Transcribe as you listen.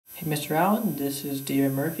Hey, Mr. Allen, this is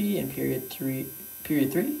David Murphy in period three,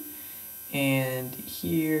 and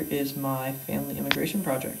here is my family immigration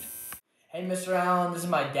project. Hey, Mr. Allen, this is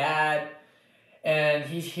my dad, and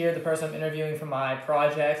he's here, the person I'm interviewing for my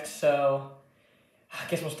project, so I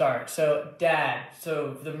guess we'll start. So, Dad,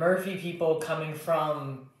 the Murphy people coming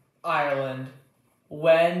from Ireland,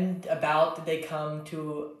 when about did they come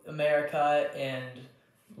to America, and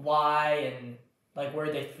why, and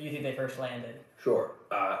where do you think they first landed? Sure.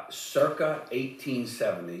 Circa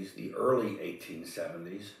 1870s, the early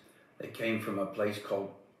 1870s, they came from a place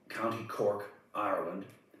called County Cork, Ireland.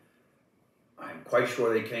 I'm quite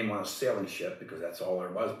sure they came on a sailing ship because that's all there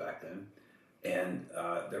was back then. And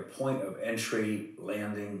their point of entry,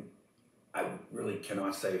 landing, I really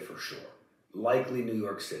cannot say for sure. Likely New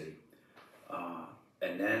York City.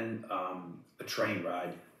 And then a train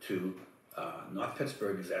ride to, not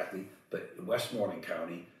Pittsburgh exactly, but Westmoreland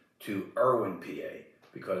County, to Irwin, PA,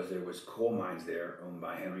 because there was coal mines there owned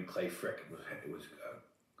by Henry Clay Frick. It was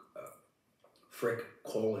Frick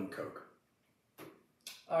Coal and Coke.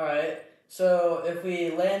 All right. So if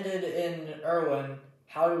we landed in Irwin,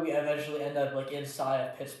 how did we eventually end up inside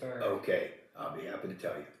of Pittsburgh? Okay, I'll be happy to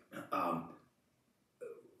tell you.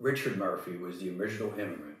 Richard Murphy was the original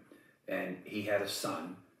immigrant, and he had a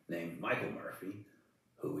son named Michael Murphy,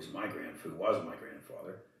 who was my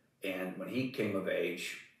grandfather. And when he came of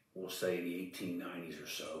age, we'll say in the 1890s or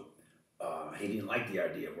so, he didn't like the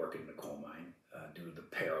idea of working in the coal mine due to the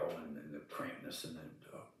peril and the crampedness and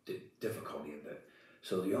the difficulty of it.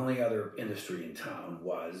 So the only other industry in town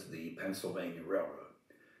was the Pennsylvania Railroad.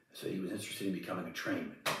 So he was interested in becoming a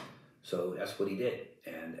trainman. So that's what he did.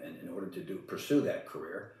 And in order to pursue that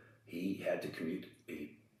career, he had to commute.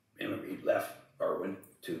 He left Irwin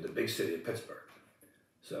to the big city of Pittsburgh.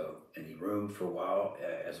 And he roomed for a while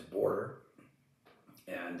as a boarder.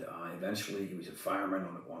 And eventually he was a fireman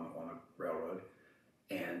on a railroad,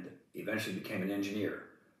 and eventually became an engineer.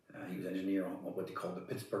 He was an engineer on what they called the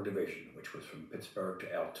Pittsburgh Division, which was from Pittsburgh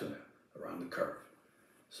to Altoona, around the curve.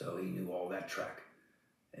 So he knew all that track.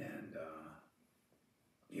 And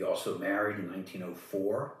he also married in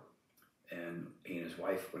 1904, and he and his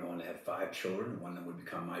wife went on to have 5 children. One of them would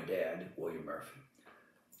become my dad, William Murphy.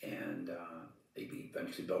 And they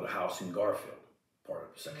eventually built a house in Garfield, part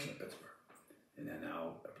of a section of Pittsburgh. And then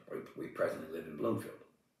now we presently live in Bloomfield.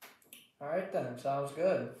 All right then, sounds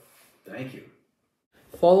good. Thank you.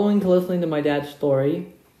 Following to listening to my dad's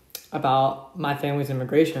story about my family's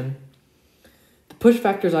immigration, the push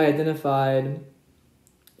factors I identified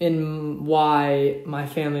in why my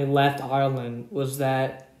family left Ireland was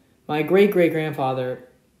that my great-great-grandfather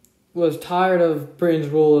was tired of Britain's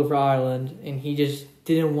rule over Ireland, and he just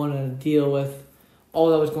didn't want to deal with all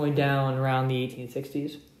that was going down around the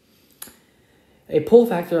 1860s. A pull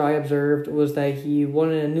factor I observed was that he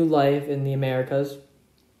wanted a new life in the Americas.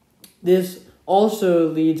 This also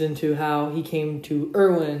leads into how he came to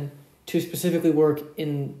Irwin to specifically work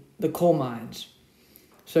in the coal mines.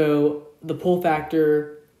 So the pull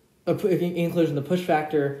factor, inclusion the push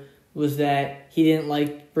factor, was that he didn't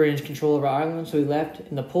like Britain's control over Ireland, so he left.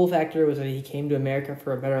 And the pull factor was that he came to America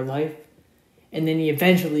for a better life. And then he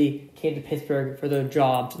eventually came to Pittsburgh for the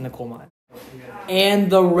jobs in the coal mine. And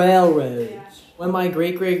the railroads. When my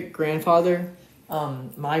great-great-grandfather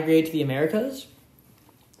migrated to the Americas,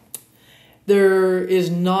 there's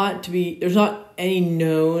not any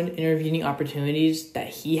known intervening opportunities that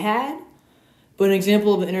he had. But an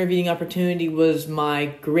example of an intervening opportunity was my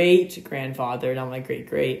great-grandfather, not my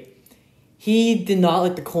great-great. He did not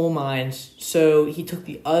like the coal mines, so he took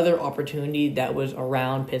the other opportunity that was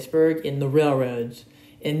around Pittsburgh in the railroads.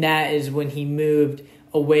 And that is when he moved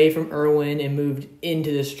away from Irwin and moved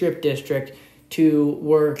into the Strip District to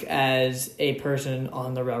work as a person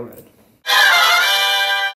on the railroad.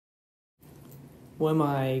 When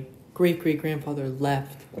my great-great-grandfather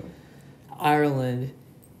left Ireland,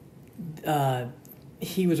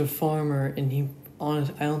 he was a farmer, and I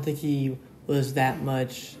don't think he was that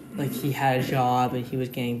much, he had a job and he was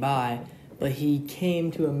getting by, but he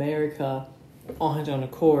came to America on his own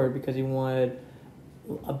accord because he wanted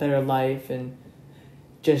a better life and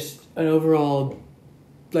just an overall,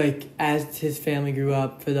 as his family grew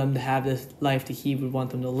up, for them to have this life that he would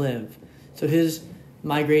want them to live. So his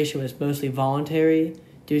migration was mostly voluntary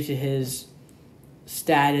due to his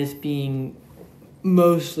status being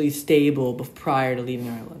mostly stable prior to leaving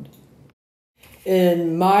Ireland.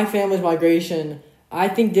 In my family's migration, I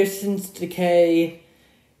think distance decay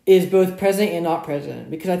is both present and not present,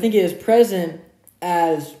 because I think it is present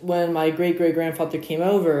as when my great-great-grandfather came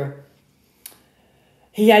over,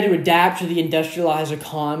 he had to adapt to the industrialized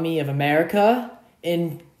economy of America,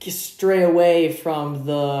 and stray away from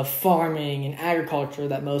the farming and agriculture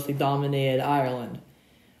that mostly dominated Ireland.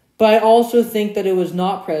 But I also think that it was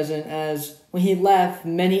not present, as when he left,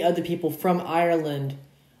 many other people from Ireland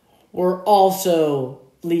were also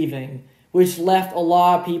leaving, which left a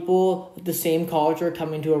lot of people with the same culture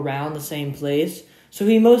coming to around the same place. So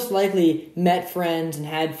he most likely met friends and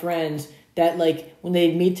had friends that, like, when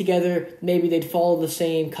they'd meet together, maybe they'd follow the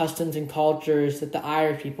same customs and cultures that the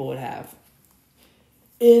Irish people would have.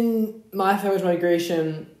 In my family's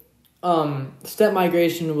migration, step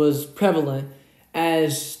migration was prevalent,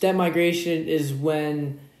 as step migration is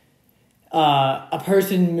when a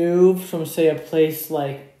person moved from, say, a place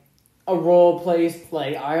like a rural place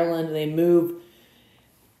like Ireland, and they move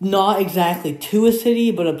not exactly to a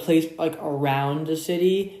city, but a place like around a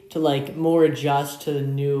city to like more adjust to the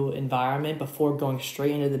new environment before going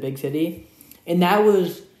straight into the big city. And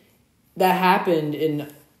that happened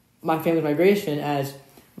in my family's migration, as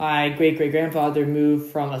my great-great-grandfather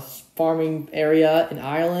moved from a farming area in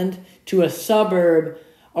Ireland to a suburb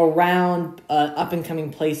around an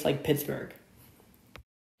up-and-coming place like Pittsburgh.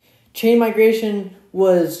 Chain migration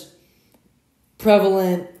was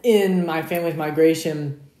prevalent in my family's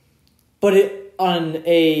migration, but on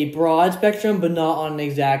a broad spectrum, but not on an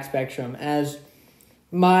exact spectrum, as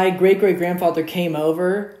my great-great-grandfather came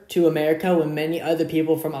over to America when many other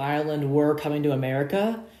people from Ireland were coming to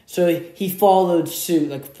America. So he followed suit,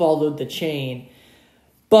 like followed the chain.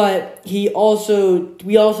 But we also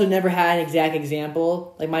never had an exact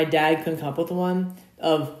example. Like my dad couldn't come up with one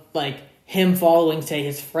of like him following, say,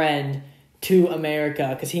 his friend to America,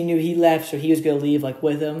 because he knew he left, so he was going to leave like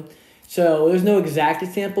with him. So there's no exact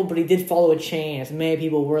example, but he did follow a chain, as many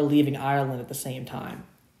people were leaving Ireland at the same time.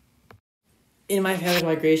 In my family's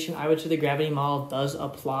migration, I would say the gravity model does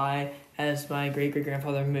apply, as my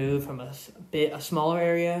great-great-grandfather moved from a smaller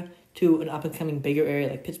area to an up-and-coming bigger area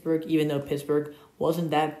like Pittsburgh. Even though Pittsburgh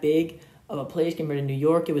wasn't that big of a place compared to New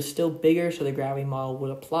York, it was still bigger, so the gravity model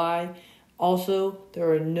would apply. Also,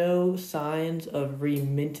 there are no signs of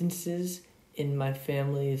remittances in my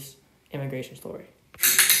family's immigration story.